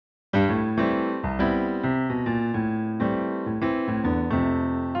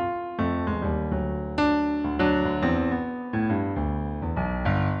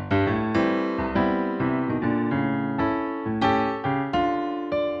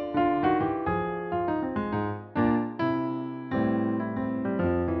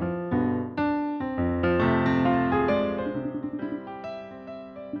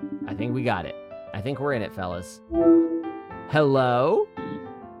We got it. I think we're in it, fellas. Hello?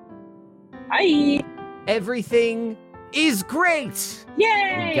 Hi. Everything is great.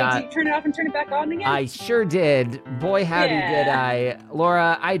 Yay! Did you turn it off and turn it back on again? I sure did. Boy, howdy did I.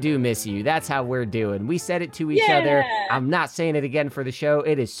 Laura, I do miss you. That's how we're doing. We said it to each other. I'm not saying it again for the show.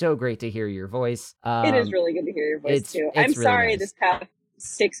 It is so great to hear your voice. It is really good to hear your voice, too. I'm really sorry nice. This past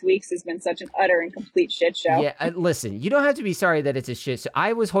 6 weeks has been such an utter and complete shit show. Yeah, listen, you don't have to be sorry that it's a shit show.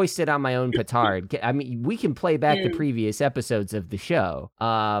 I was hoisted on my own petard. I mean, we can play back the previous episodes of the show.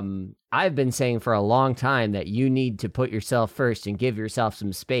 I've been saying for a long time that you need to put yourself first and give yourself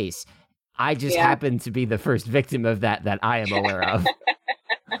some space. I just happen to be the first victim of that I am aware of.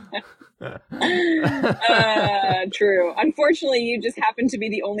 True. Unfortunately, you just happen to be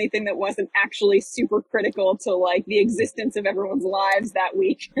the only thing that wasn't actually super critical to like the existence of everyone's lives that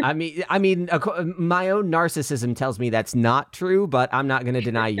week. I mean, my own narcissism tells me that's not true, but I'm not going to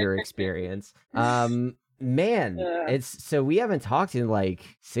deny your experience. Man, so we haven't talked in like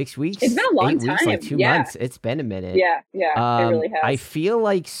 6 weeks. It's been a long 8 weeks, time. like 2 months. It's been a minute. Yeah, it really has. I feel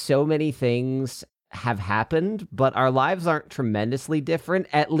like so many things have happened, but our lives aren't tremendously different,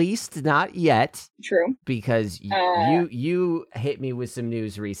 at least not yet. True. Because you hit me with some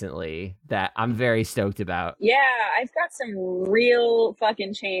news recently that I'm very stoked about. Yeah, I've got some real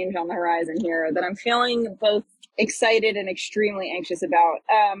fucking change on the horizon here that I'm feeling both excited and extremely anxious about.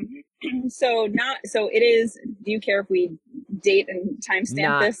 So it is, do you care if we date and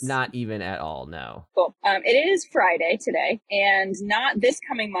timestamp this? Not even at all, no. Cool. It is Friday today, and not this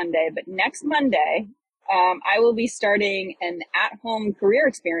coming Monday, but next Monday, I will be starting an at-home career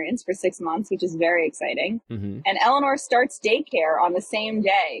experience for 6 months, which is very exciting. Mm-hmm. And Eleanor starts daycare on the same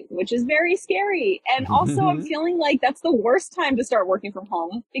day, which is very scary. And also I'm feeling like that's the worst time to start working from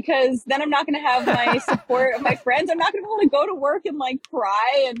home, because then I'm not going to have my support of my friends. I'm not going to be able to go to work and like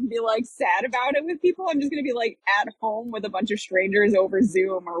cry and be like sad about it with people. I'm just going to be like at home with a bunch of strangers over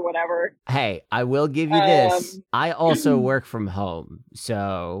Zoom or whatever. Hey, I will give you this. I also work from home.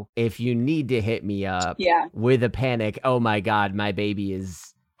 So if you need to hit me up, with a panic, oh my God, my baby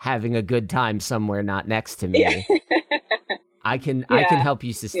is having a good time somewhere not next to me. Yeah. I can help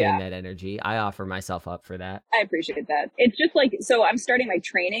you sustain that energy. I offer myself up for that. I appreciate that. It's just like, so I'm starting my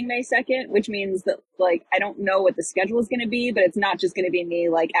training May 2nd, which means that like, I don't know what the schedule is going to be, but it's not just going to be me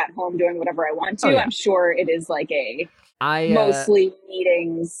like at home doing whatever I want to. Oh, yeah. I'm sure it is like a mostly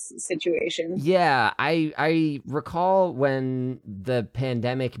meetings situation. Yeah. I recall when the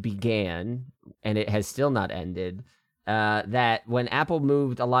pandemic began, and it has still not ended, that when Apple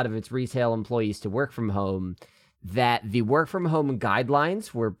moved a lot of its retail employees to work from home, that the work from home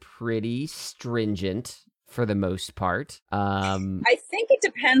guidelines were pretty stringent for the most part. I think it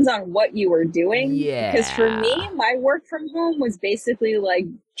depends on what you were doing. Yeah. Because for me, my work from home was basically like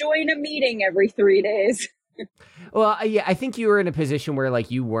join a meeting every 3 days. Well, yeah, I think you were in a position where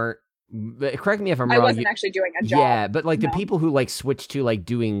like you weren't, correct me if I'm wrong. I wasn't actually doing a job. Yeah, but like the people who like switched to like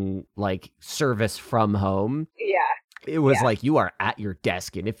doing like service from home. Yeah. It was like you are at your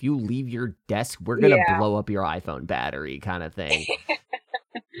desk, and if you leave your desk, we're going to blow up your iPhone battery kind of thing.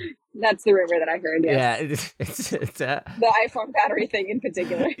 That's the rumor that I heard, yes. Yeah, it's the iPhone battery thing in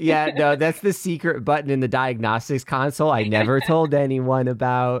particular. Yeah, no, that's the secret button in the diagnostics console I never told anyone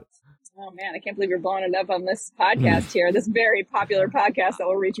about. Oh, man, I can't believe you're blowing it up on this podcast here, this very popular podcast that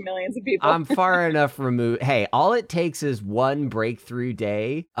will reach millions of people. I'm far enough removed. Hey, all it takes is one breakthrough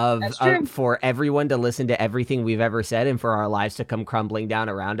day for everyone to listen to everything we've ever said and for our lives to come crumbling down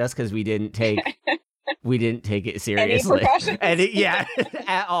around us because we didn't take it seriously.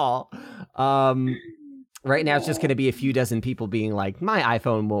 At all. Right now, it's just going to be a few dozen people being like, my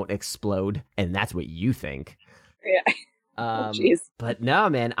iPhone won't explode. And that's what you think. Yeah. But no,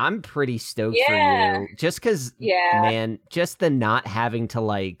 man, I'm pretty stoked for you. Just because, man, just the not having to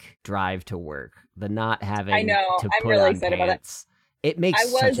like drive to work, the not having to put really on excited pants, about it makes such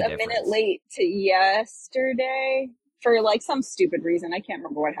a difference. I was a minute late to yesterday for like some stupid reason. I can't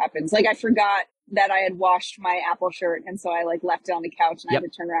remember what happens. Like I forgot that I had washed my Apple shirt, and so I like left it on the couch, and I had to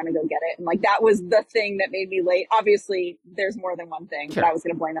turn around and go get it. And like that was the thing that made me late. Obviously, there's more than one thing, but I was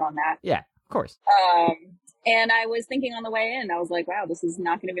going to blame it on that. Yeah, of course. And I was thinking on the way in, I was like, wow, this is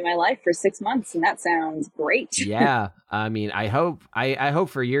not going to be my life for 6 months. And that sounds great. Yeah. I mean, I hope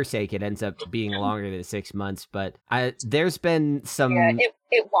for your sake it ends up being longer than 6 months, but there's been some... Yeah,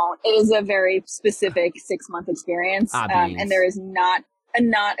 it won't. It is a very specific 6-month experience. And there is not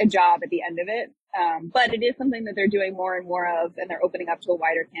a job at the end of it. But it is something that they're doing more and more of, and they're opening up to a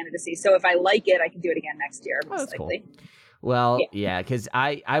wider candidacy. So if I like it, I can do it again next year, most likely. Cool. Well, yeah, because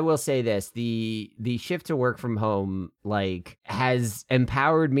I will say this, the shift to work from home like has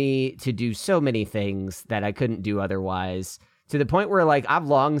empowered me to do so many things that I couldn't do otherwise. To the point where like I've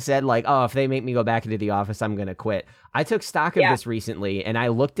long said like, oh, if they make me go back into the office, I'm gonna quit. I took stock of this recently and I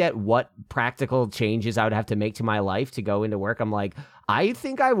looked at what practical changes I would have to make to my life to go into work. I'm like, I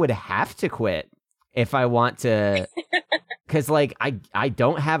think I would have to quit if I want to. Because like I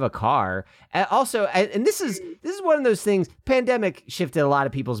don't have a car. And also, and this is one of those things. Pandemic shifted a lot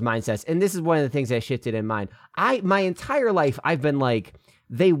of people's mindsets, and this is one of the things that shifted in mine. My entire life I've been like,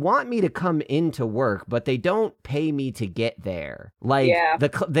 they want me to come into work, but they don't pay me to get there. Like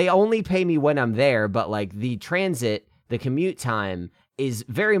they only pay me when I'm there, but like the transit, the commute time is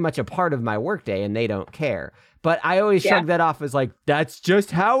very much a part of my workday, and they don't care. But I always shrug that off as like, that's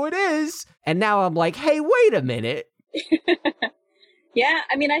just how it is. And now I'm like, hey, wait a minute. Yeah,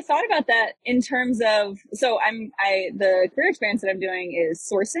 I mean, I thought about that in terms of, so the career experience that I'm doing is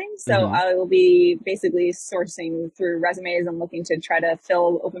sourcing. So I will be basically sourcing through resumes and looking to try to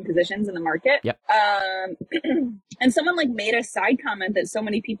fill open positions in the market. Yep. And someone like made a side comment that so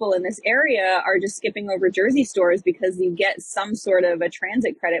many people in this area are just skipping over Jersey stores because you get some sort of a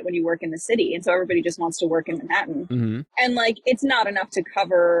transit credit when you work in the city. And so everybody just wants to work in Manhattan. And like, it's not enough to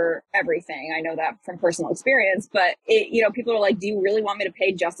cover everything. I know that from personal experience, but people are like, do you really want me to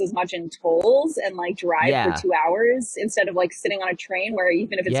pay just as much in tolls and like drive for 2 hours instead of like sitting on a train where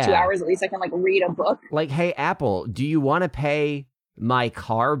even if it's 2 hours, at least I can like read a book? Like, hey, Apple, do you want to pay my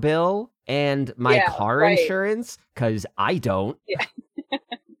car bill and my car insurance? Because I don't.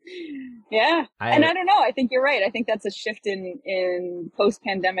 And I don't know. I think you're right. I think that's a shift in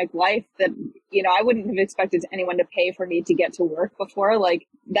post-pandemic life that, I wouldn't have expected anyone to pay for me to get to work before. Like,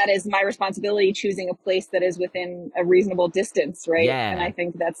 that is my responsibility, choosing a place that is within a reasonable distance, right? Yeah. And I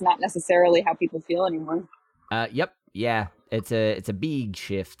think that's not necessarily how people feel anymore. Yep. Yeah. It's a big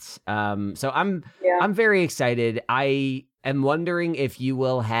shift. So I'm very excited. I am wondering if you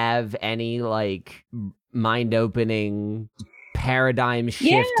will have any like mind-opening, paradigm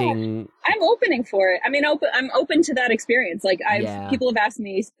shifting. I'm opening for it. I mean, I'm open to that experience. Like people have asked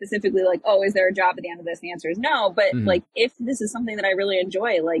me specifically like, oh, is there a job at the end of this? And the answer is no. But like, if this is something that I really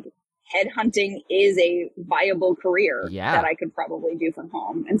enjoy, like headhunting is a viable career that I could probably do from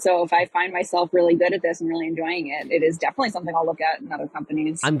home. And so if I find myself really good at this and really enjoying it, it is definitely something I'll look at in other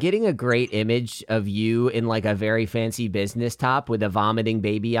companies. I'm getting a great image of you in like a very fancy business top with a vomiting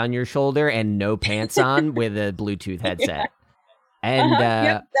baby on your shoulder and no pants on with a Bluetooth headset. And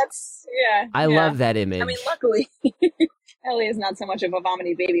I love that image. I mean, luckily, Ellie is not so much of a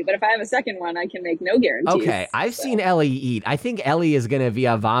vomiting baby, but if I have a second one, I can make no guarantees. Okay, I've seen Ellie eat. I think Ellie is going to be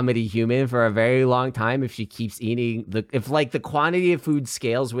a vomity human for a very long time if she keeps eating. If like the quantity of food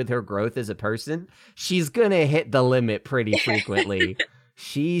scales with her growth as a person, she's going to hit the limit pretty frequently.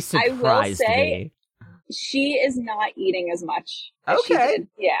 She surprised me. She is not eating as much as she did.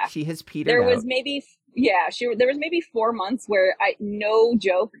 Yeah. She has petered out. There was maybe 4 months where no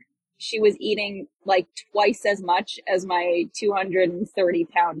joke, she was eating like twice as much as my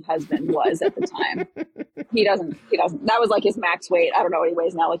 230-pound husband was at the time. He doesn't. That was like his max weight. I don't know what he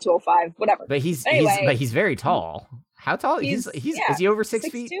weighs now, like 205, whatever. But he's very tall. How tall? Is he over 6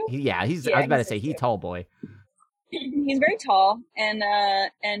 feet? I was about to say he's tall boy. He's very tall, and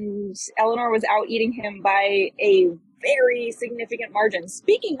Eleanor was out eating him by a very significant margin.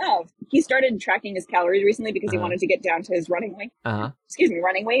 Speaking of, he started tracking his calories recently because he wanted to get down to his running weight.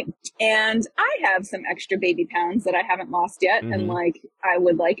 Running weight. And I have some extra baby pounds that I haven't lost yet, and like I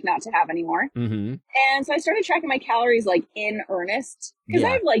would like not to have anymore. And so I started tracking my calories like in earnest because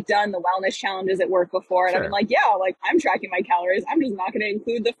I've like done the wellness challenges at work before, and I've been like, I'm tracking my calories. I'm just not going to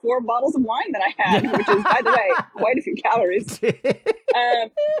include the 4 bottles of wine that I had, which is, by the way, quite a few calories.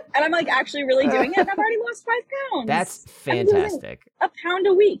 And I'm like actually really doing it. And I've already lost 5 pounds. That's fantastic. A pound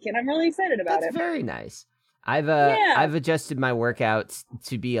a week, and I'm really excited about it. That's very nice. I've adjusted my workouts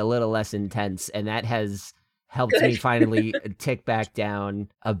to be a little less intense, and that has helped me finally tick back down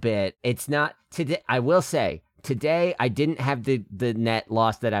a bit. It's not today. I will say today I didn't have the net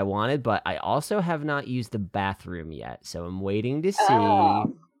loss that I wanted, but I also have not used the bathroom yet, so I'm waiting to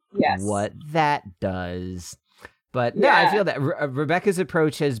see what that does. But no, I feel that Rebecca's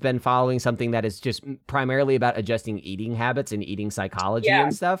approach has been following something that is just primarily about adjusting eating habits and eating psychology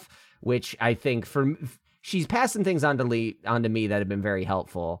and stuff, which I think she's passed some things on to me that have been very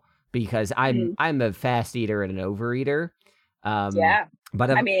helpul because I'm a fast eater and an overeater. But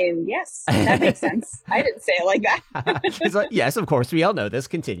I mean, yes, that makes sense. I didn't say it like that. Yes, of course, we all know this.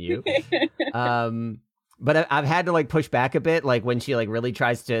 Continue. But I've had to like push back a bit, like when she like really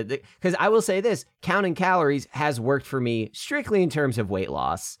tries to, because I will say this, counting calories has worked for me strictly in terms of weight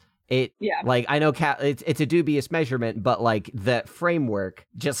loss. Like I know it's a dubious measurement, but like the framework,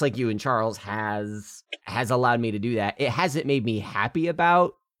 just like you and Charles, has allowed me to do that. It hasn't made me happy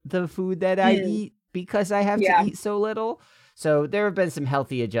about the food that I eat because I have to eat so little. So there have been some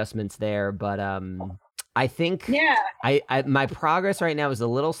healthy adjustments there, but I think I my progress right now is a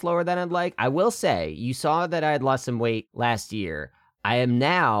little slower than I'd like. I will say, you saw that I had lost some weight last year. I am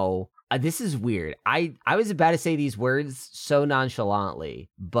now, this is weird. I was about to say these words so nonchalantly,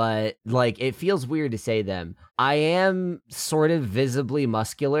 but like it feels weird to say them. I am sort of visibly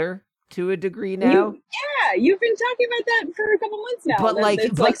muscular to a degree now. You've been talking about that for a couple months now. But like,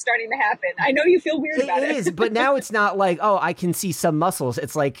 it's like starting to happen. I know you feel weird about it. It is, but now it's not like, oh, I can see some muscles.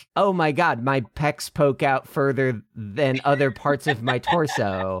 It's like, oh my God, my pecs poke out further than other parts of my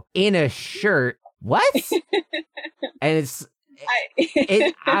torso in a shirt. What? And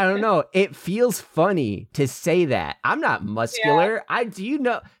I don't know. It feels funny to say that. I'm not muscular. I've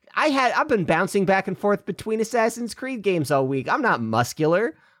been bouncing back and forth between Assassin's Creed games all week. I'm not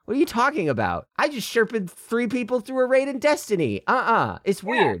muscular. What are you talking about? I just sherped 3 people through a raid in Destiny. It's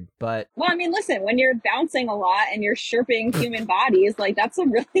weird, but... Well, I mean, listen, when you're bouncing a lot and you're sherping human bodies, like, that's a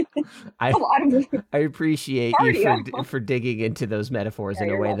really... a lot of... I appreciate you for digging into those metaphors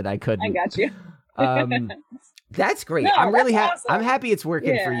in a way that I couldn't. I got you. That's great. No, I'm really happy. awesome. I'm happy it's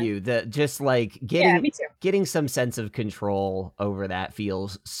working for you. Just like getting me too. Getting some sense of control over that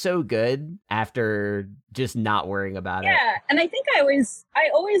feels so good after just not worrying about it. Yeah, and I think I always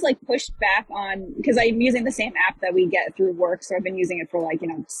like pushed back on, because I'm using the same app that we get through work, so I've been using it for like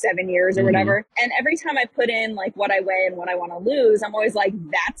 7 years or whatever. And every time I put in like what I weigh and what I want to lose, I'm always like,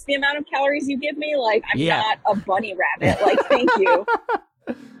 that's the amount of calories you give me. Like I'm not a bunny rabbit. Like thank you.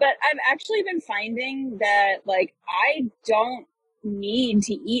 But I've actually been finding that, like, I don't need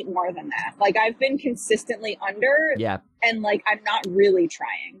to eat more than that. Like, I've been consistently under. Yeah. And, like, I'm not really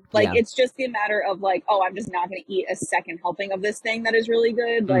trying. Like, it's just the matter of, like, oh, I'm just not going to eat a second helping of this thing that is really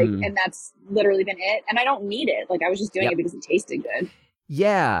good. Like, and that's literally been it. And I don't need it. Like, I was just doing it because it tasted good.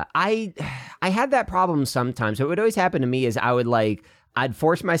 Yeah. I had that problem sometimes. So what would always happen to me is I'd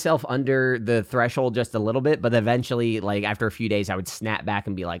force myself under the threshold just a little bit, but eventually, like, after a few days, I would snap back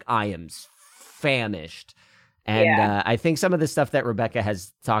and be like, I am famished. And I think some of the stuff that Rebecca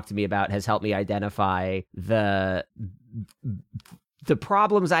has talked to me about has helped me identify the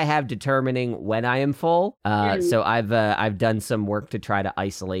problems I have determining when I am full. So I've done some work to try to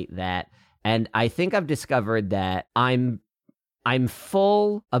isolate that. And I think I've discovered that I'm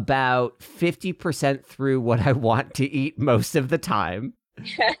full about 50% through what I want to eat most of the time.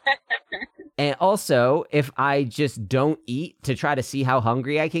 And also, if I just don't eat to try to see how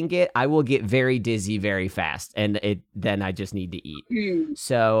hungry I can get, I will get very dizzy very fast, and then I just need to eat.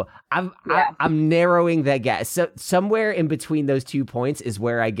 So I'm narrowing that gap. So somewhere in between those 2 points is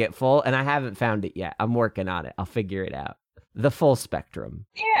where I get full, and I haven't found it yet. I'm working on it. I'll figure it out. The full spectrum.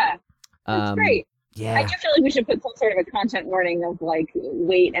 Yeah, that's great. Yeah. I do feel like we should put some sort of a content warning of like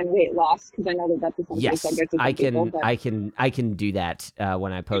weight and weight loss, because I know that that's a sensitive subject. I can do that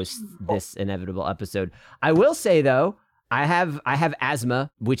when I post this inevitable episode. I will say though, I have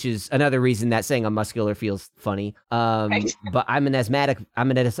asthma, which is another reason that saying I'm muscular feels funny. But I'm an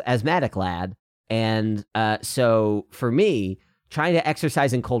asthmatic lad, and so for me, trying to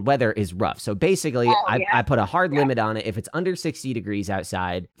exercise in cold weather is rough. So basically, I put a hard limit on it. If it's under 60 degrees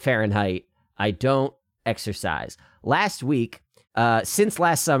outside Fahrenheit, I don't exercise. Last week, since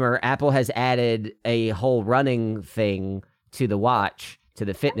last summer, Apple has added a whole running thing to the watch, to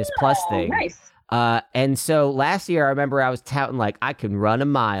the Fitness Plus thing. Nice. And so last year, I remember I was touting like, I can run a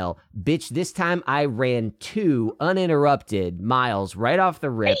mile. Bitch, this time I ran 2 uninterrupted miles right off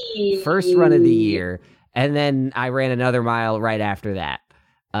the rip. Hey. First run of the year. And then I ran another mile right after that.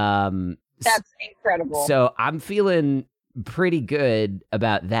 That's incredible. So I'm feeling pretty good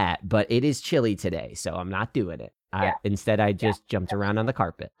about that, but it is chilly today, so I'm not doing it. Instead, I just jumped around on the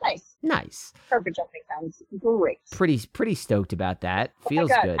carpet. Nice. Carpet jumping sounds great. Pretty stoked about that. Feels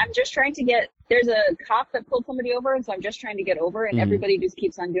good. I'm just trying to get. There's a cop that pulled somebody over, and so I'm just trying to get over. And everybody just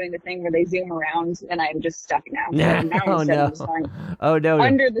keeps on doing the thing where they zoom around, and I'm just stuck now. Oh no!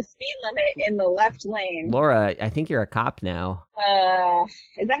 Under the speed limit in the left lane. Laura, I think you're a cop now.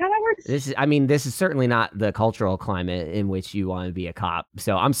 Is that how that works? This is certainly not the cultural climate in which you want to be a cop.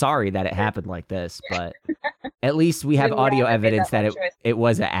 So I'm sorry that it happened like this, but at least we have audio evidence that it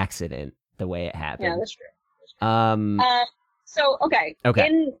was an accident the way it happened. Yeah, that's true. So okay.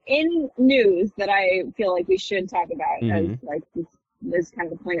 In news that I feel like we should talk about as like is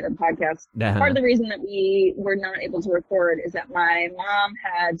kind of the point of the podcast. Part of the reason that we were not able to record is that my mom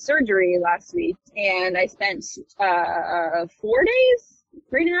had surgery last week, and I spent 4 days,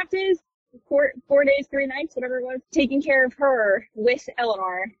 3.5 days, 4 days, 3 nights, whatever it was, taking care of her with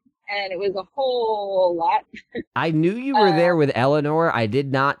Eleanor. And it was a whole lot. I knew you were there with Eleanor. I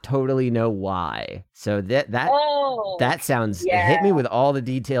did not totally know why. So that sounds, hit me with all the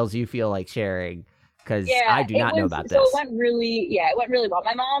details you feel like sharing. Because I do not know about this. So it went really well.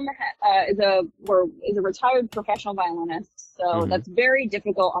 My mom is a retired professional violinist, so that's very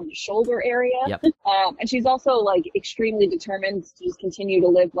difficult on the shoulder area. Yep. And she's also like extremely determined to just continue to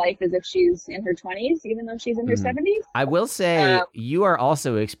live life as if she's in her 20s, even though she's in her 70s. I will say you are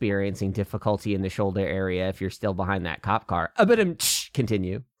also experiencing difficulty in the shoulder area if you're still behind that cop car. But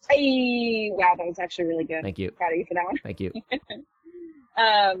continue. Wow, that was actually really good. Thank you. Proud of you for that one. Thank you.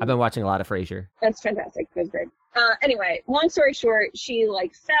 I've been watching a lot of Frasier. That's fantastic. That's great. Anyway, long story short, she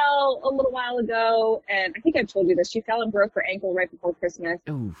like fell a little while ago, and I think I've told you this. She fell and broke her ankle right before Christmas.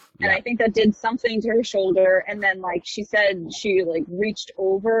 Oof, and I think that did something to her shoulder. And then like she said, she like reached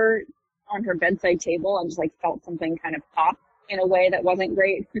over on her bedside table and just like felt something kind of pop in a way that wasn't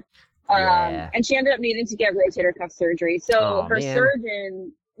great. And she ended up needing to get rotator cuff surgery. So her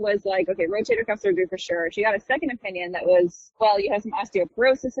surgeon was like, okay, rotator cuff surgery for sure. She got a second opinion that was, well, you have some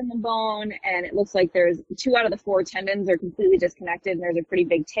osteoporosis in the bone, and it looks like there's 2 out of the 4 tendons are completely disconnected, and there's a pretty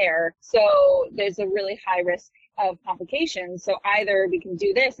big tear. So there's a really high risk of complications. So either we can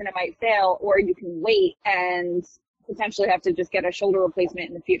do this and it might fail, or you can wait and potentially have to just get a shoulder replacement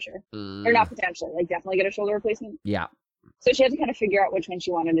in the future. Or not potentially, like definitely get a shoulder replacement. Yeah. So she had to kind of figure out which one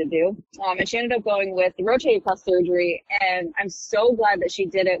she wanted to do. And she ended up going with the rotator cuff surgery. And I'm so glad that she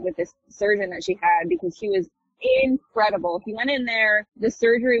did it with this surgeon that she had, because he was incredible. He went in there. The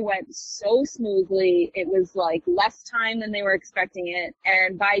surgery went so smoothly. It was like less time than they were expecting it.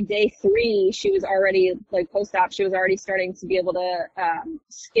 And by day 3, she was already like post-op. She was already starting to be able to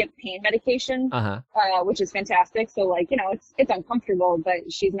skip pain medication, which is fantastic. So like, you know, it's uncomfortable,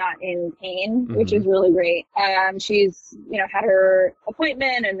 but she's not in pain, which is really great. She's, you know, had her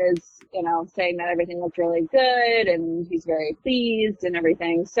appointment and is, you know, saying that everything looked really good and he's very pleased and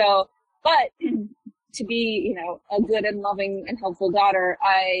everything. So, but to be, you know, a good and loving and helpful daughter,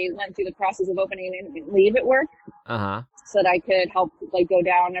 I went through the process of opening an intermittent leave at work so that I could help like go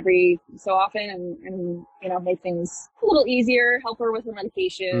down every so often and you know, make things a little easier, help her with her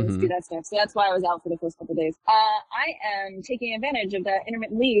medications, do that stuff. So that's why I was out for the first couple of days. I am taking advantage of that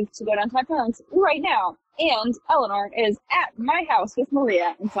intermittent leave to go down to my parents right now. And Eleanor is at my house with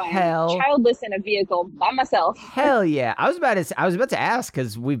Maria, and so I'm childless in a vehicle by myself. Hell yeah! I was about to ask,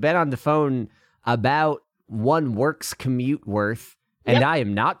 because we've been on the phone about one work's commute worth, and I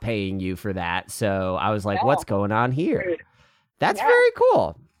am not paying you for that. So I was like, what's going on here? That's very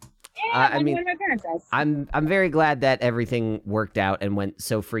cool. Yeah, I mean, my parents' house. I'm very glad that everything worked out and went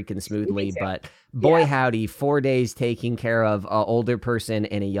so freaking smoothly. But boy, howdy, 4 days taking care of an older person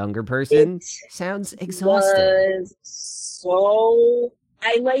and a younger person sounds exhausting. So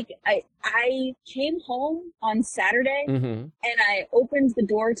I came home on Saturday and I opened the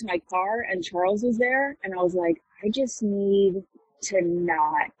door to my car and Charles was there, and I was like, I just need to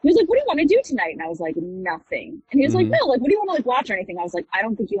not. He was like, what do you want to do tonight? And I was like, nothing. And he was like, no, like, what do you want to like watch or anything? I was like, I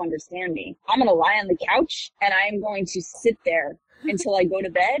don't think you understand me. I'm going to lie on the couch and I'm going to sit there until I go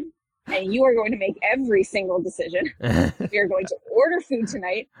to bed. And you are going to make every single decision. We are going to order food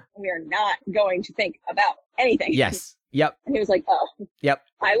tonight, and we are not going to think about anything. Yes. Yep. And he was like, oh. Yep.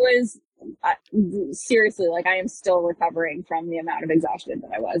 I was seriously, like, I am still recovering from the amount of exhaustion that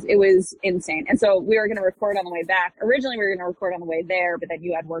I was. It was insane. And so we were going to record on the way back. Originally, we were going to record on the way there, but then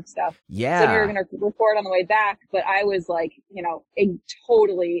you had work stuff. Yeah. So we were going to record on the way back, but I was like, you know,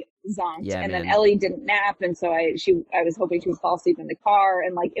 totally zonked. Yeah, and man. then Ellie didn't nap. And so I was hoping she would fall asleep in the car.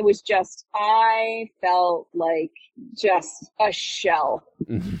 And like, it was just, I felt like just a shell.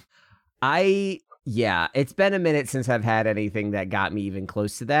 Yeah, it's been a minute since I've had anything that got me even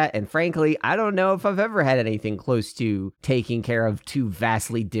close to that. And frankly, I don't know if I've ever had anything close to taking care of 2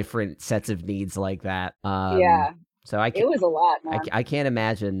 vastly different sets of needs like that. So it was a lot, man. I can't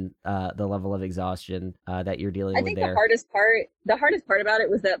imagine the level of exhaustion that you're dealing with there. I think the hardest part about it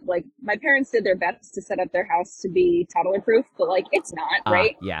was that, like, my parents did their best to set up their house to be toddler proof, but like, it's not,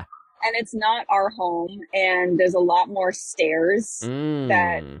 right? Yeah. And it's not our home, and there's a lot more stairs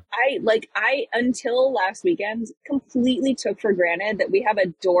that I, until last weekend, completely took for granted that we have a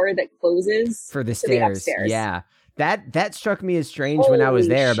door that closes for the to the stairs. upstairs. Yeah. That struck me as strange when I was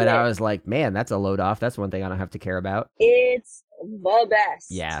there, but I was like, man, that's a load off. That's one thing I don't have to care about. It's the best.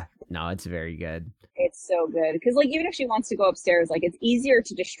 Yeah. No, it's very good. It's so good. Because, like, even if she wants to go upstairs, like, it's easier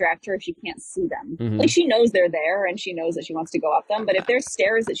to distract her if she can't see them. Mm-hmm. Like, she knows they're there and she knows that she wants to go up them. But if there's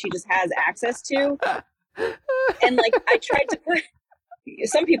stairs that she just has access to, and, like, I tried to put,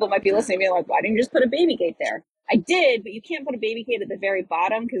 some people might be listening to me like, why didn't you just put a baby gate there? I did, but you can't put a baby gate at the very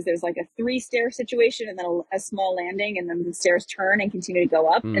bottom because there's like a 3-stair situation and then a small landing, and then the stairs turn and continue to go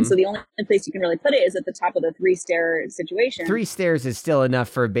up. Mm-hmm. And so the only place you can really put it is at the top of the 3-stair situation. 3 stairs is still enough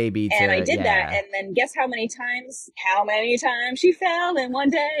for a baby to... And I did that, and then guess how many times she fell in one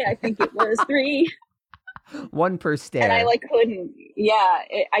day? I think it was 3. 1 per stair. And I like couldn't,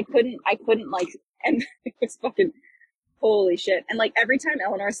 I couldn't like, and it was fucking... Holy shit. And like every time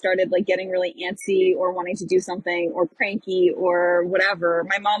Eleanor started like getting really antsy or wanting to do something or pranky or whatever,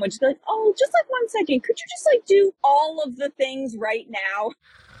 my mom would just be like, oh, just like 1 second. Could you just like do all of the things right now?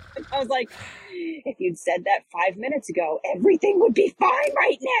 And I was like, if you'd said that 5 minutes ago, everything would be fine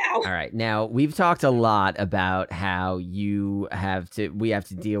right now. All right. Now, we've talked a lot about how we have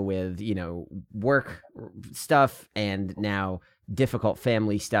to deal with, work stuff and now difficult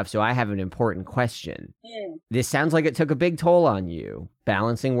family stuff. So I have an important question. This sounds like it took a big toll on you,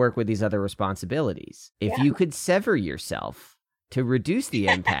 balancing work with these other responsibilities. If you could sever yourself to reduce the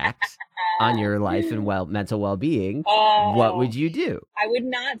impact on your life and mental well-being, what would you do? I would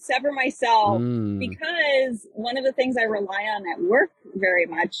not sever myself because one of the things I rely on at work very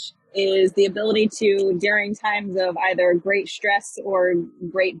much is the ability to, during times of either great stress or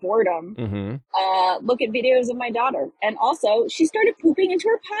great boredom, look at videos of my daughter. And also, she started pooping into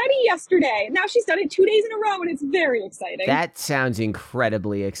her potty yesterday. Now she's done it 2 days in a row, and it's very exciting. That sounds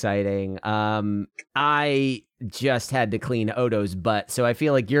incredibly exciting. I just had to clean Odo's butt, so I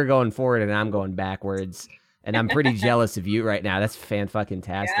feel like you're going forward and I'm going backwards. And I'm pretty jealous of you right now. That's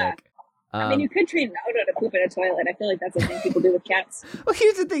fan-fucking-tastic. Yeah. I mean, you could train Odo to poop in a toilet. I feel like that's a thing people do with cats. Well,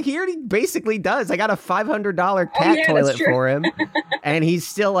 here's the thing. He already basically does. I got a $500 cat toilet for him. And he's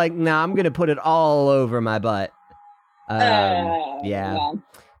still like, nah, I'm going to put it all over my butt. Well,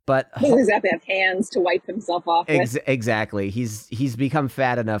 but he doesn't exactly have hands to wipe himself off with. Exactly. He's become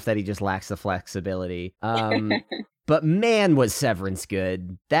fat enough that he just lacks the flexibility. But man, was Severance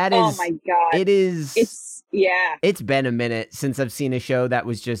good. That is... Oh, my God. It is... It's been a minute since I've seen a show that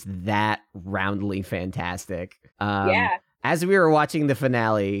was just that roundly fantastic. As we were watching the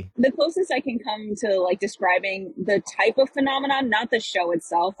finale... The closest I can come to, like, describing the type of phenomenon, not the show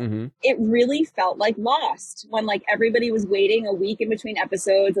itself, it really felt like Lost, when, like, everybody was waiting a week in between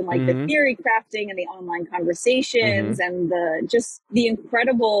episodes, and, like, the theory crafting and the online conversations and the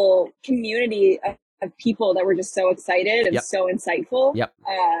incredible community of people that were just so excited and so insightful.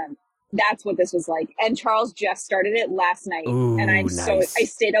 That's what this was like. And Charles just started it last night. Ooh, and I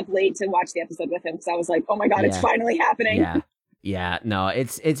stayed up late to watch the episode with him because I was like, oh my God, it's finally happening. Yeah, no,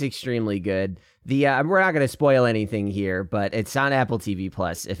 it's extremely good. We're not going to spoil anything here, but it's on Apple TV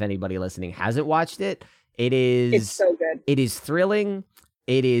Plus. If anybody listening hasn't watched it, it's so good. It is thrilling.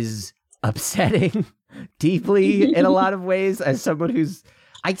 It is upsetting deeply in a lot of ways. As someone who's,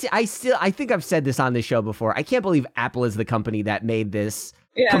 I think I've said this on this show before. I can't believe Apple is the company that made this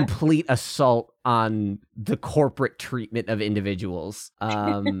complete assault on the corporate treatment of individuals.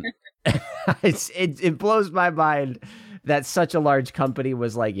 It blows my mind that such a large company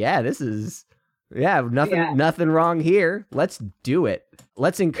was like, nothing wrong here. Let's do it.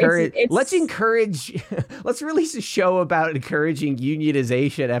 Let's release a show about encouraging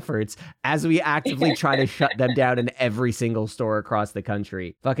unionization efforts as we actively try to shut them down in every single store across the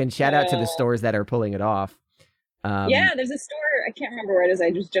country. Fucking shout out to the stores that are pulling it off. There's a store, I can't remember where it is. I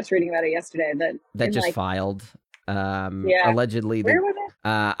was just reading about it yesterday that just filed. Allegedly. Where were they?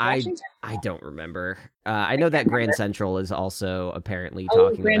 I don't remember. I know that Grand Central is also apparently talking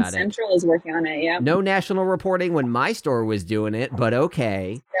about it. Grand Central is working on it, yeah. No national reporting when my store was doing it, but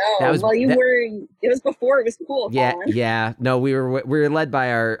okay. No, it was before it was cool, Colin. Yeah. No, we were led by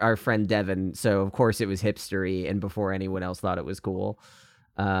our friend Devin, so of course it was hipstery and before anyone else thought it was cool.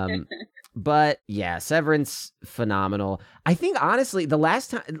 But yeah, Severance, phenomenal. I think honestly, the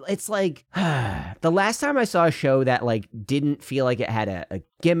last time I saw a show that like didn't feel like it had a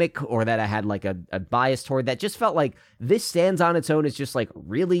gimmick or that I had like a bias toward, that just felt like this stands on its own as just like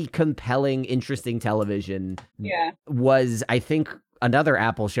really compelling, interesting television. Was, I think, another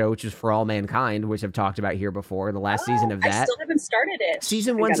Apple show, which is For All Mankind, which I've talked about here before, the last season of that. I still haven't started it.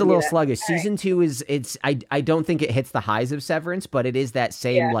 Season 1's a little sluggish. Season 2 I don't think it hits the highs of Severance, but it is that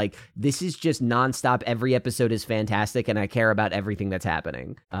same, like, this is just nonstop. Every episode is fantastic, and I care about everything that's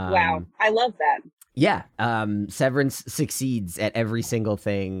happening. Wow. I love that. Yeah. Severance succeeds at every single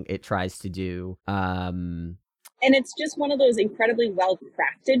thing it tries to do. And it's just one of those incredibly well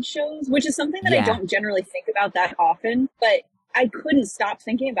crafted shows, which is something that I don't generally think about that often, but I couldn't stop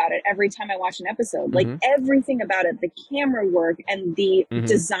thinking about it every time I watched an episode. Like everything about it, the camera work and the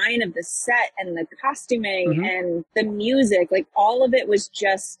design of the set and the costuming and the music, like all of it was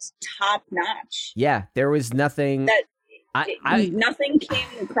just top notch. Yeah, there was nothing that nothing came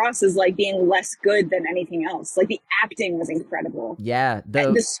across as like being less good than anything else. Like the acting was incredible. Yeah,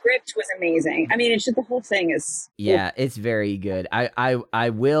 the script was amazing. I mean, it's just the whole thing is it's very good. I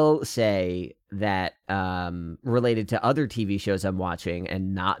will say that related to other TV shows I'm watching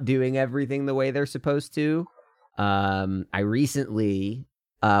and not doing everything the way they're supposed to. I recently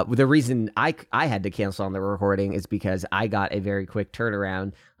the reason I had to cancel on the recording is because I got a very quick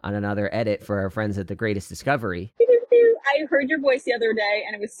turnaround on another edit for our friends at The Greatest Discovery. I heard your voice the other day,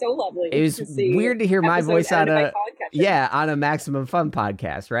 and it was so lovely. It was weird to hear my voice on on a Maximum Fun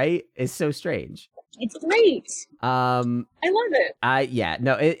podcast, right? It's so strange. It's great. I love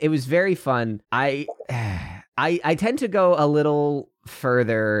it. It was very fun. I tend to go a little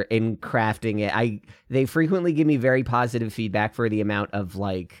further in crafting it. They frequently give me very positive feedback for the amount of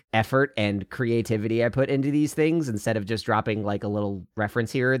like effort and creativity I put into these things instead of just dropping like a little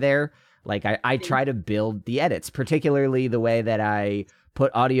reference here or there. Like I try to build the edits, particularly the way that I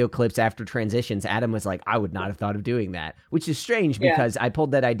put audio clips after transitions. Adam was like, I would not have thought of doing that, which is strange because I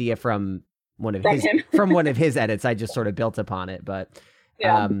pulled that idea from one of his edits. I just sort of built upon it, but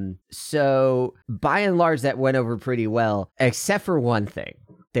so by and large that went over pretty well, except for one thing.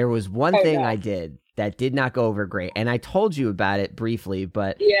 There was one thing I did that did not go over great, and I told you about it briefly,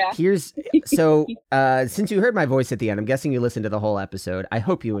 but here's since you heard my voice at the end, I'm guessing you listened to the whole episode. I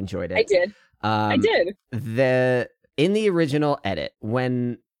hope you enjoyed it. I did. In the original edit,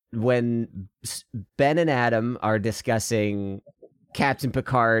 when Ben and Adam are discussing Captain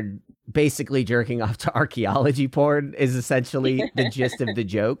Picard basically jerking off to archaeology porn is essentially the gist of the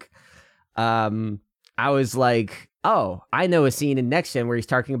joke. I was like, oh, I know a scene in Next Gen where he's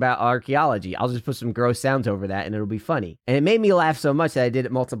talking about archaeology. I'll just put some gross sounds over that and it'll be funny. And it made me laugh so much that I did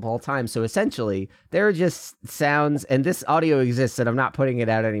it multiple times. So essentially, there are just sounds, and this audio exists, and I'm not putting it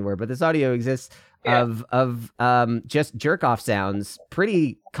out anywhere, but this audio exists of just jerk off sounds,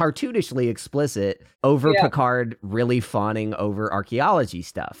 pretty cartoonishly explicit, over Picard really fawning over archaeology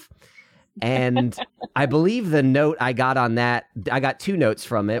stuff. And I believe the note I got on that, I got two notes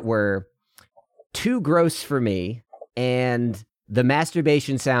from it, were too gross for me and the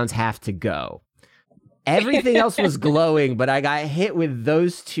masturbation sounds have to go. Everything else was glowing, but I got hit with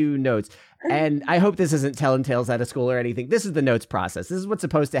those two notes. And I hope this isn't telling tales out of school or anything. This is the notes process. This is what's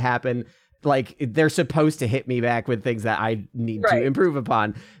supposed to happen. Like, they're supposed to hit me back with things that I need to improve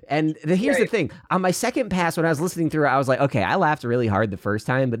upon. And here's the thing. On my second pass, when I was listening through it, I was like, okay, I laughed really hard the first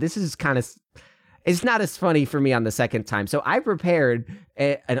time, but this is kind of... It's not as funny for me on the second time. So I prepared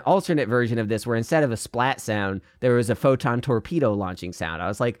an alternate version of this where instead of a splat sound, there was a photon torpedo launching sound. I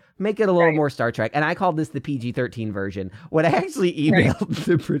was like, make it a little more Star Trek. And I called this the PG-13 version. When I actually emailed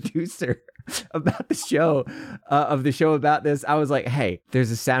the producer about the show, about this, I was like, hey,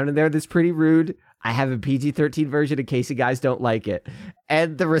 there's a sound in there that's pretty rude. I have a PG-13 version in case you guys don't like it.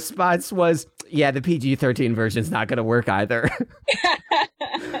 And the response was, yeah, the PG-13 version's not going to work either.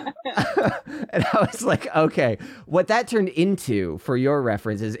 And I was like, okay. What that turned into, for your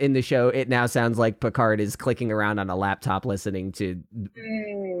reference, is in the show, it now sounds like Picard is clicking around on a laptop listening to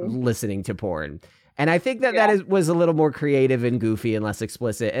porn. And I think that was a little more creative and goofy and less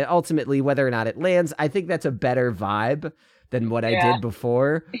explicit. And ultimately, whether or not it lands, I think that's a better vibe than what I did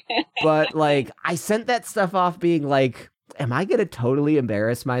before. But like, I sent that stuff off being like, am I going to totally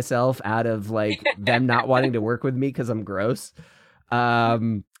embarrass myself out of like them not wanting to work with me because I'm gross?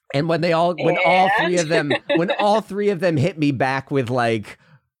 And when all three of them hit me back with like,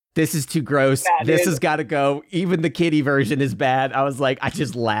 this is too gross, this has got to go, even the kiddie version is bad, I was like, I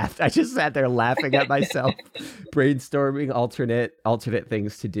just laughed. I just sat there laughing at myself, brainstorming alternate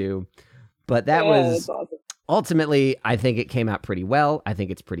things to do. But that was awesome. Ultimately, I think it came out pretty well. I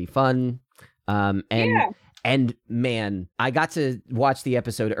think it's pretty fun. And man, I got to watch the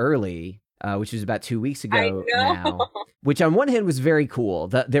episode early, which was about 2 weeks ago now, which on one hand was very cool.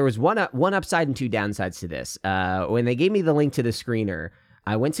 There was one upside and two downsides to this. When they gave me the link to the screener,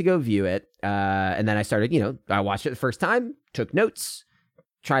 I went to go view it, and then I started, I watched it the first time, took notes,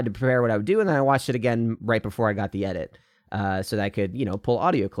 tried to prepare what I would do, and then I watched it again right before I got the edit, so that I could, pull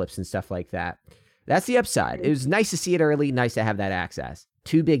audio clips and stuff like that. That's the upside. It was nice to see it early, nice to have that access.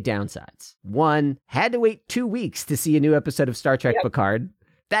 Two big downsides. One, had to wait 2 weeks to see a new episode of Star Trek Picard.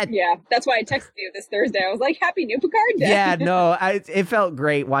 That's why I texted you this Thursday. I was like, happy new Picard Day. Yeah, no, it felt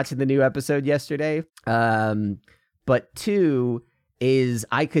great watching the new episode yesterday. But 2 is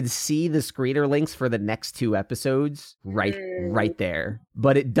I could see the screener links for the next 2 episodes right there.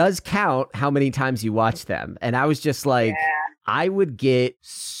 But it does count how many times you watch them. And I was just like, I would get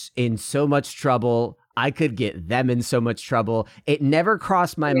in so much trouble. I could get them in so much trouble. It never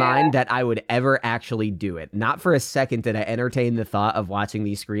crossed my mind that I would ever actually do it. Not for a second did I entertain the thought of watching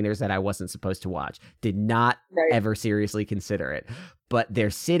these screeners that I wasn't supposed to watch. Did not ever seriously consider it. But they're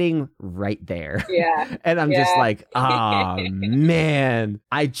sitting right there. Yeah. And I'm just like, oh man.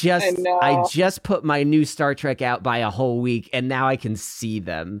 I just put my new Star Trek out by a whole week and now I can see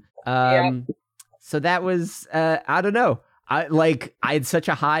them. So that was I don't know. I had such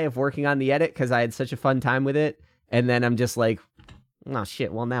a high of working on the edit because I had such a fun time with it. And then I'm just like, oh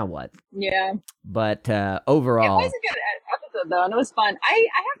shit, well now what? Yeah. But overall. It was a good episode though, and it was fun. I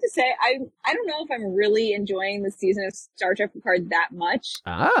have to say, I don't know if I'm really enjoying the season of Star Trek Picard that much.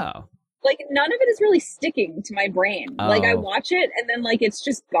 Oh. Like none of it is really sticking to my brain. Oh. Like I watch it and then like it's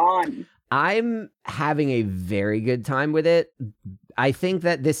just gone. I'm having a very good time with it. I think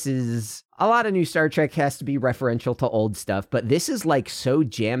that this is a lot of new Star Trek has to be referential to old stuff, but this is like so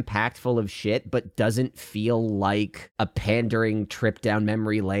jam-packed full of shit, but doesn't feel like a pandering trip down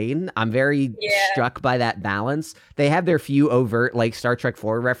memory lane. I'm very struck by that balance. They have their few overt like Star Trek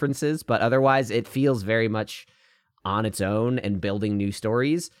 4 references, but otherwise it feels very much on its own and building new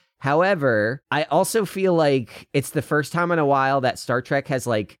stories. However, I also feel like it's the first time in a while that Star Trek has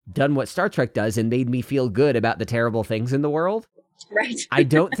like done what Star Trek does and made me feel good about the terrible things in the world. Right. I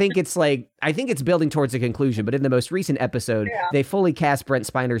don't think it's like, I think it's building towards a conclusion, but in the most recent episode, they fully cast Brent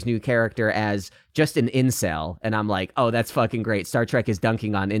Spiner's new character as just an incel. And I'm like, oh, that's fucking great. Star Trek is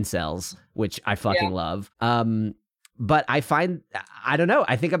dunking on incels, which I fucking love. But I find, I don't know,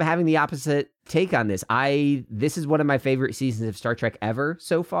 I think I'm having the opposite take on this. This is one of my favorite seasons of Star Trek ever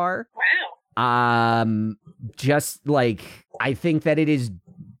so far. Wow. Just like, I think that it is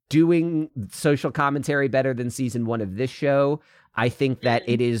doing social commentary better than season 1 of this show. I think that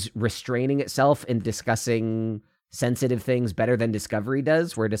it is restraining itself and discussing sensitive things better than Discovery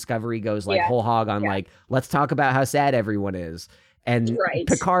does, where Discovery goes like whole hog on like, let's talk about how sad everyone is. And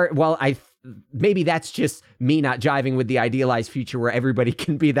Picard, well, maybe that's just me not jiving with the idealized future where everybody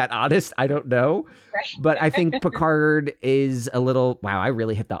can be that honest. I don't know. But I think Picard is a little, wow, I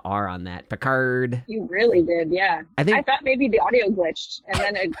really hit the R on that. Picard. You really did, yeah. I thought maybe the audio glitched and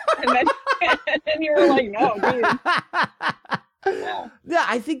then and then you were like, no, dude. Yeah,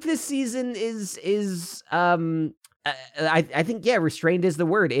 I think this season is I think, restrained is the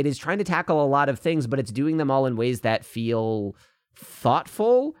word. It is trying to tackle a lot of things, but it's doing them all in ways that feel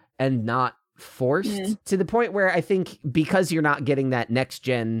thoughtful and not forced to the point where I think because you're not getting that next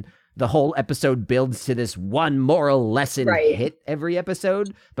gen, the whole episode builds to this one moral lesson hit every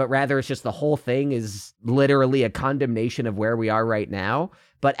episode, but rather it's just the whole thing is literally a condemnation of where we are right now.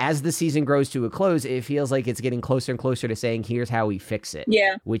 But as the season grows to a close, it feels like it's getting closer and closer to saying, here's how we fix it.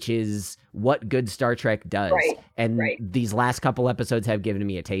 Yeah. Which is what good Star Trek does. And these last couple episodes have given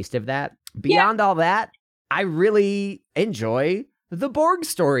me a taste of that. Beyond all that, I really enjoy the Borg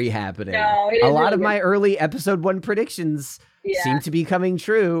story happening. A lot of my early episode 1 predictions seem to be coming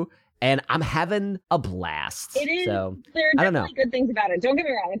true. And I'm having a blast. It is. So, there are definitely good things about it. Don't get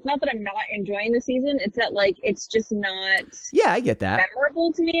me wrong. It's not that I'm not enjoying the season. It's that, like, it's just not... Yeah, I get that.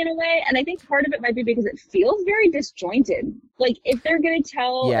 ...memorable to me in a way. And I think part of it might be because it feels very disjointed. Like, if they're going to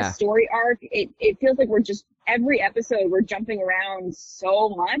tell a story arc, it feels like we're just... Every episode, we're jumping around so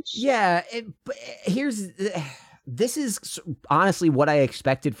much. Yeah. This is honestly what I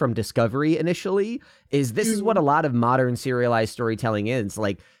expected from Discovery initially, is this is what a lot of modern serialized storytelling is.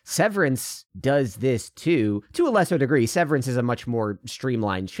 Like, Severance does this too, to a lesser degree. Severance is a much more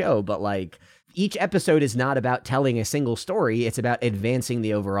streamlined show, but like, each episode is not about telling a single story. It's about advancing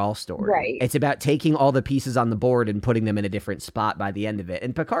the overall story. Right. It's about taking all the pieces on the board and putting them in a different spot by the end of it.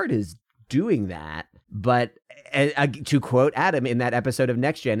 And Picard is doing that. But to quote Adam in that episode of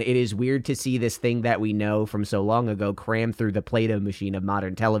Next Gen, it is weird to see this thing that we know from so long ago crammed through the Play-Doh machine of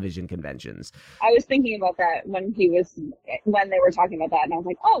modern television conventions. I was thinking about that when they were talking about that, and I was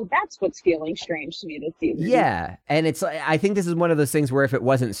like, oh, that's what's feeling strange to me this season. Yeah, and it's I think this is one of those things where if it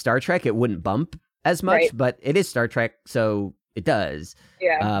wasn't Star Trek, it wouldn't bump as much, but it is Star Trek, so it does.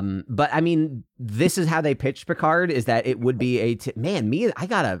 Yeah. But I mean, this is how they pitched Picard, is that it would be I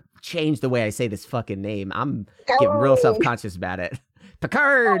gotta change the way I say this fucking name. I'm getting real self-conscious about it.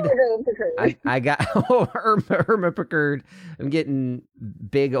 Picard. Oh, Picard. I got Irma Picard. I'm getting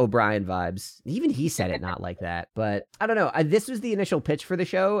big O'Brien vibes. Even he said it not like that, but I don't know. This was the initial pitch for the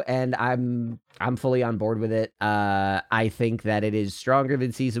show, and I'm fully on board with it. I think that it is stronger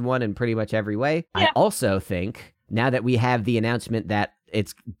than season 1 in pretty much every way. Yeah. I also think now that we have the announcement that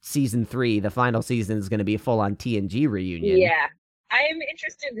it's season 3, the final season is going to be a full-on TNG reunion. Yeah. I am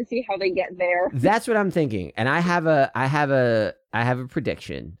interested to see how they get there. That's what I'm thinking. And I have a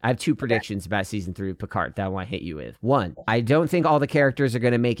prediction. I have 2 predictions about season 3 of Picard that I want to hit you with. 1, I don't think all the characters are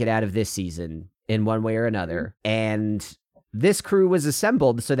going to make it out of this season in one way or another. And this crew was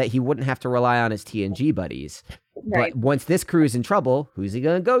assembled so that he wouldn't have to rely on his TNG buddies. Right. But once this crew is in trouble, who's he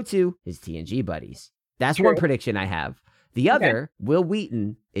going to go to? His TNG buddies. That's one prediction I have. The other, Wil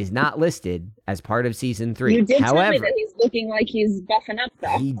Wheaton, is not listed as part of season 3. You did tell me that he's looking like he's buffing up,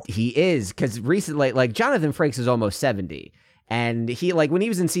 though. He is, because recently, like, Jonathan Frakes is almost 70. And he, like, when he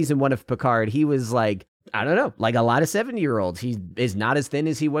was in season 1 of Picard, he was like, I don't know, like a lot of 70-year-olds. He is not as thin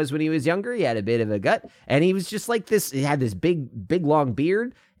as he was when he was younger. He had a bit of a gut. And he was just like this. He had this big, long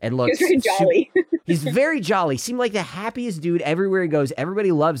beard. And looks he's very jolly. He's very jolly. Seemed like the happiest dude everywhere he goes.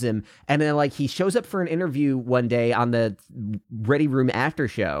 Everybody loves him. And then, like, he shows up for an interview one day on the Ready Room after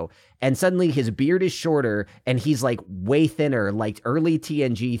show, and suddenly his beard is shorter, and he's like way thinner, like early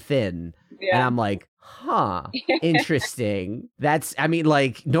TNG thin. Yeah. And I'm like, huh, interesting. I mean,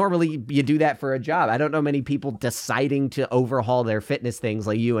 like, normally you do that for a job. I don't know many people deciding to overhaul their fitness things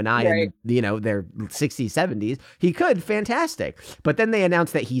like you and I in, their 60s, 70s. He could, fantastic. But then they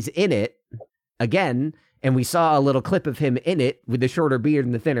announced that he's in it again, and we saw a little clip of him in it with the shorter beard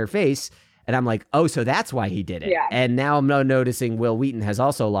and the thinner face. And I'm like, oh, so that's why he did it. Yeah. And now I'm noticing Wil Wheaton has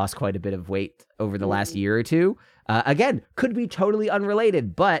also lost quite a bit of weight over the last year or two. Again, could be totally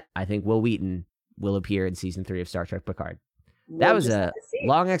unrelated, but I think Wil Wheaton will appear in season 3 of Star Trek Picard. That was a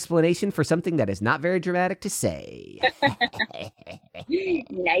long explanation for something that is not very dramatic to say.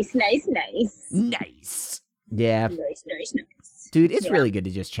 Nice. Nice. Yeah. Nice. Dude, it's really good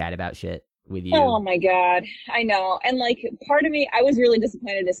to just chat about shit with you. Oh my God. I know. And like, part of me, I was really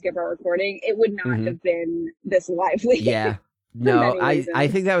disappointed to skip our recording. It would not have been this lively. Yeah. No, I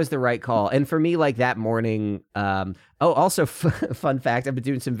think that was the right call. And for me, like that morning, also fun fact, I've been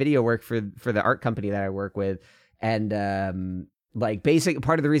doing some video work for the art company that I work with. And like basic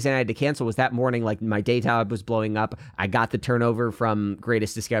part of the reason I had to cancel was that morning, like my day job was blowing up. I got the turnover from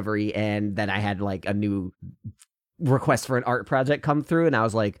Greatest Discovery, and then I had like a new request for an art project come through. And I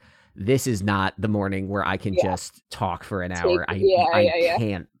was like, this is not the morning where I can just talk for an hour.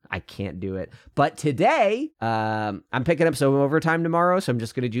 I can't do it. But today, I'm picking up some overtime tomorrow, so I'm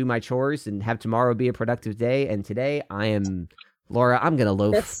just going to do my chores and have tomorrow be a productive day. And today, Laura, I'm going to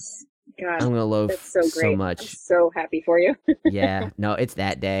loaf. I'm going to loaf so much. I'm so happy for you. Yeah, no, it's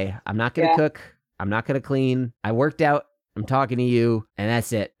that day. I'm not going to cook. I'm not going to clean. I worked out. I'm talking to you, and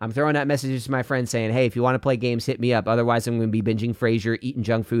that's it. I'm throwing out messages to my friends saying, hey, if you want to play games, hit me up. Otherwise, I'm going to be binging Frasier, eating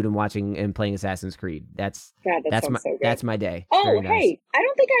junk food, and watching and playing Assassin's Creed. That's my day. Oh, hey, I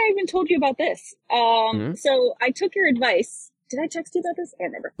don't think I even told you about this. So I took your advice. Did I text you about this? I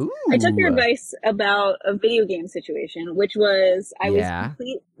don't remember. Ooh. I took your advice about a video game situation, which was I was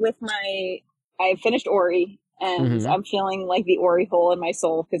complete with I finished Ori. And I'm feeling like the Ori hole in my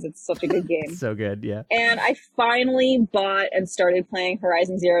soul because it's such a good game. So good, yeah. And I finally bought and started playing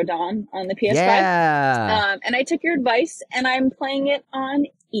Horizon Zero Dawn on the PS5. Yeah. And I took your advice, and I'm playing it on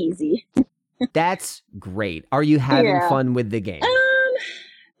easy. That's great. Are you having fun with the game?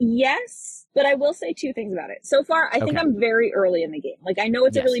 Yes. But I will say 2 things about it. So far, I think I'm very early in the game. Like, I know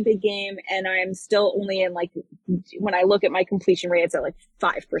it's a really big game, and I'm still only in, like, when I look at my completion rate, it's at, like,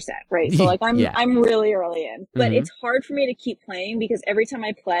 5%, right? So, like, I'm really early in. But it's hard for me to keep playing because every time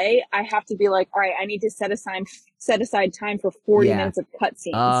I play, I have to be like, all right, I need to set aside time for 40 minutes of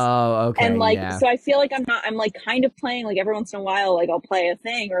cutscenes. Oh, okay. And, like, so I feel like I'm, like, kind of playing, like, every once in a while, like, I'll play a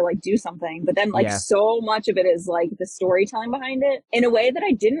thing or, like, do something. But then, like, so much of it is, like, the storytelling behind it in a way that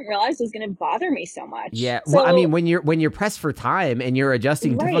I didn't realize was going to bother me so much. Yeah. So, well, I mean, when you're pressed for time and you're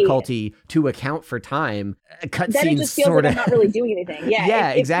adjusting difficulty to account for time, cutscenes then it just feels like I'm not really doing anything.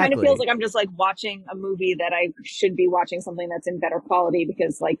 Yeah. It exactly. kind of feels like I'm just like watching a movie that I should be watching something that's in better quality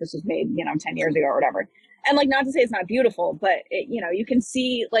because like this was made, 10 years ago or whatever. And like, not to say it's not beautiful, but it, you can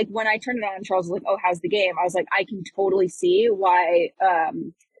see like when I turned it on, Charles was like, oh, how's the game? I was like, I can totally see why,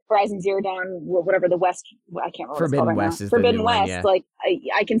 Horizon Zero Dawn, whatever the West, I can't remember. Forbidden West is Forbidden the new West. one, Like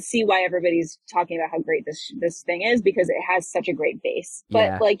I can see why everybody's talking about how great this thing is because it has such a great base.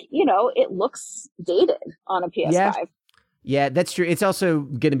 But like it looks dated on a PS5. Yeah, that's true. It's also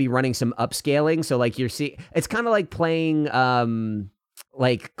going to be running some upscaling. So like it's kind of like playing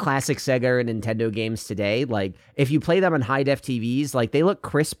like classic Sega and Nintendo games today, like if you play them on high def TVs, like they look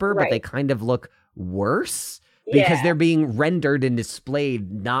crisper, but they kind of look worse because they're being rendered and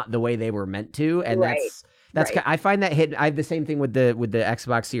displayed not the way they were meant to. And that's I find that hit. I have the same thing with the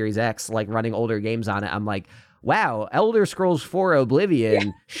Xbox Series X, like running older games on it. I'm like, wow, Elder Scrolls 4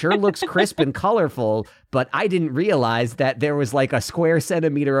 Oblivion sure looks crisp and colorful, but I didn't realize that there was like a square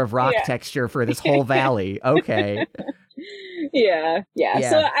centimeter of rock texture for this whole valley. Okay. Yeah.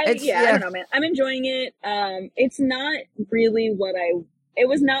 So I don't know, man. I'm enjoying it. It's not really it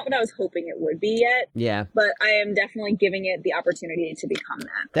was not what I was hoping it would be yet. Yeah. But I am definitely giving it the opportunity to become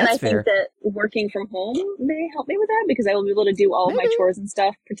that. That's fair. Think that working from home may help me with that because I will be able to do all of my chores and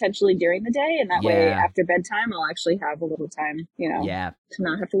stuff potentially during the day. And that way after bedtime, I'll actually have a little time, to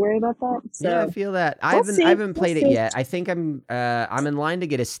not have to worry about that. So yeah, I feel that. I haven't played it yet. I think I'm in line to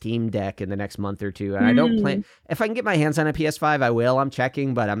get a Steam Deck in the next month or two. And I don't plan, if I can get my hands on a PS5, I will. I'm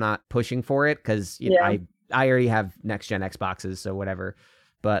checking, but I'm not pushing for it because I already have next gen Xboxes, so whatever.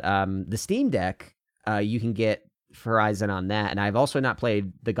 But the Steam Deck, you can get Horizon on that, and I've also not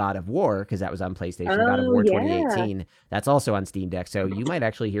played the God of War because that was on PlayStation. God of War 2018, that's also on Steam Deck. So you might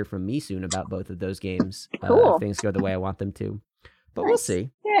actually hear from me soon about both of those games if things go the way I want them to. But we'll see.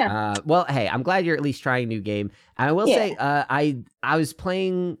 Yeah. Well, hey, I'm glad you're at least trying a new game. And I will say, I was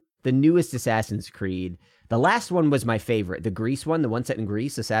playing the newest Assassin's Creed. The last one was my favorite, the Greece one, the one set in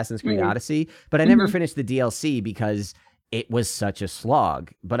Greece, Assassin's Creed Odyssey. But I never finished the DLC because it was such a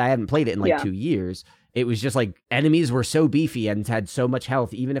slog. But I hadn't played it in like 2 years. It was just like enemies were so beefy and had so much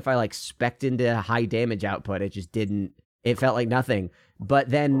health. Even if I like spec'd into high damage output, it just didn't. It felt like nothing. But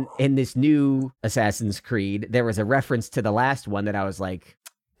then in this new Assassin's Creed, there was a reference to the last one that I was like,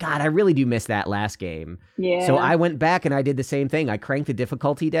 God, I really do miss that last game. Yeah. So I went back and I did the same thing. I cranked the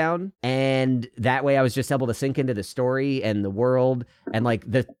difficulty down, and that way I was just able to sink into the story and the world. And like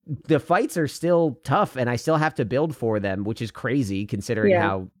the fights are still tough, and I still have to build for them, which is crazy considering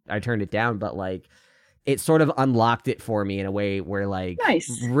how I turned it down. But like, it sort of unlocked it for me in a way where like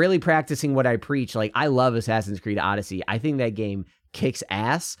really practicing what I preach. Like, I love Assassin's Creed Odyssey. I think that game kicks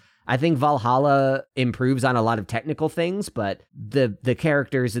ass. I think Valhalla improves on a lot of technical things, but the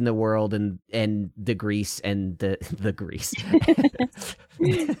characters in the world and the Greece and the Greece.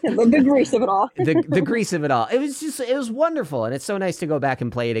 the Greece of it all. the Greece of it all. It was wonderful, and it's so nice to go back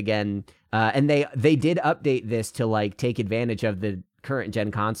and play it again. And they did update this to like take advantage of the current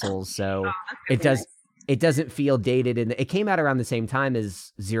gen consoles, so it doesn't feel dated. And it came out around the same time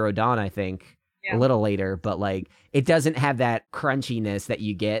as Zero Dawn, I think. A little later, but like it doesn't have that crunchiness that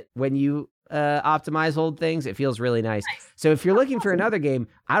you get when you optimize old things. It feels really nice. So if you're looking for another game,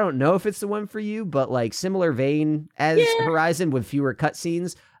 I don't know if it's the one for you, but like similar vein as Horizon with fewer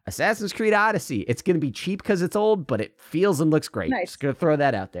cutscenes, Assassin's Creed Odyssey. It's going to be cheap because it's old, but it feels and looks great. Just going to throw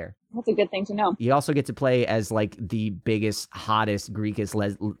that out there. That's a good thing to know. You also get to play as like the biggest, hottest Greekest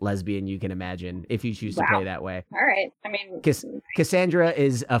lesbian you can imagine if you choose to play that way. All right. I mean, Cassandra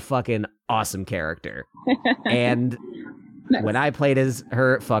is a fucking awesome character. And when I played as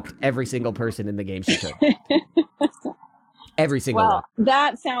her, fucked every single person in the game she took. Every single one.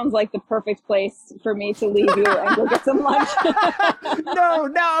 That sounds like the perfect place for me to leave you and go get some lunch.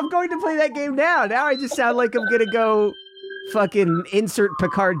 No, I'm going to play that game now. Now I just sound like I'm going to go fucking insert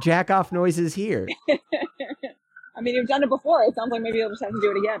Picard jack-off noises here. I mean, you've done it before. It sounds like maybe you'll just have to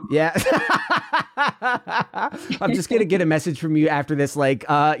do it again. Yeah. I'm just going to get a message from you after this like,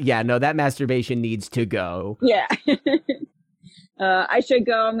 that masturbation needs to go. Yeah. I should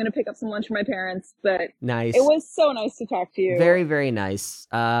go. I'm going to pick up some lunch for my parents, but nice. It was so nice to talk to you. Very, very nice.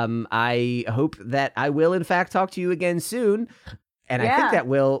 I hope that I will, in fact, talk to you again soon. And I think that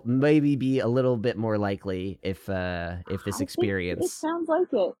will maybe be a little bit more likely if this experience. It sounds like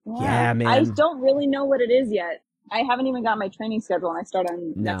it. Yeah, man. I don't really know what it is yet. I haven't even got my training schedule, and I start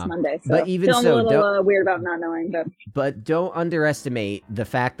on next Monday. So but even feeling a little weird about not knowing. But don't underestimate the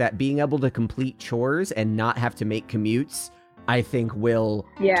fact that being able to complete chores and not have to make commutes, I think, will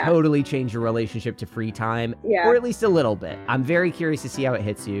totally change your relationship to free time, or at least a little bit. I'm very curious to see how it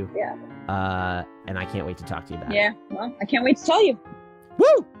hits you. Yeah. And I can't wait to talk to you about it. Yeah, well, I can't wait to tell you.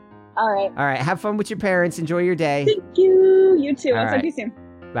 Woo! All right. Have fun with your parents. Enjoy your day. Thank you. You too. I'll talk to you soon.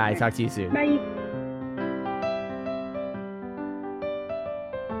 Bye. Talk to you soon. Bye.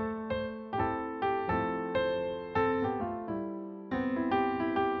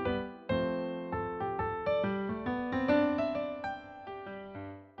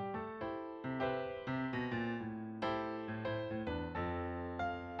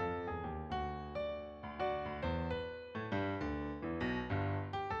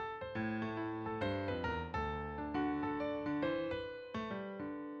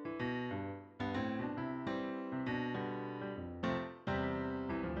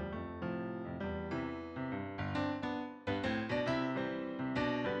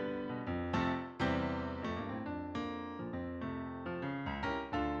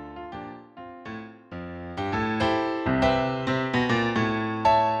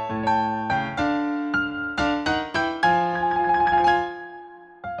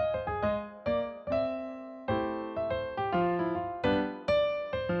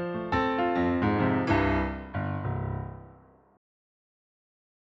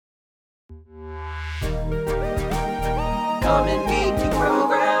 Come and meet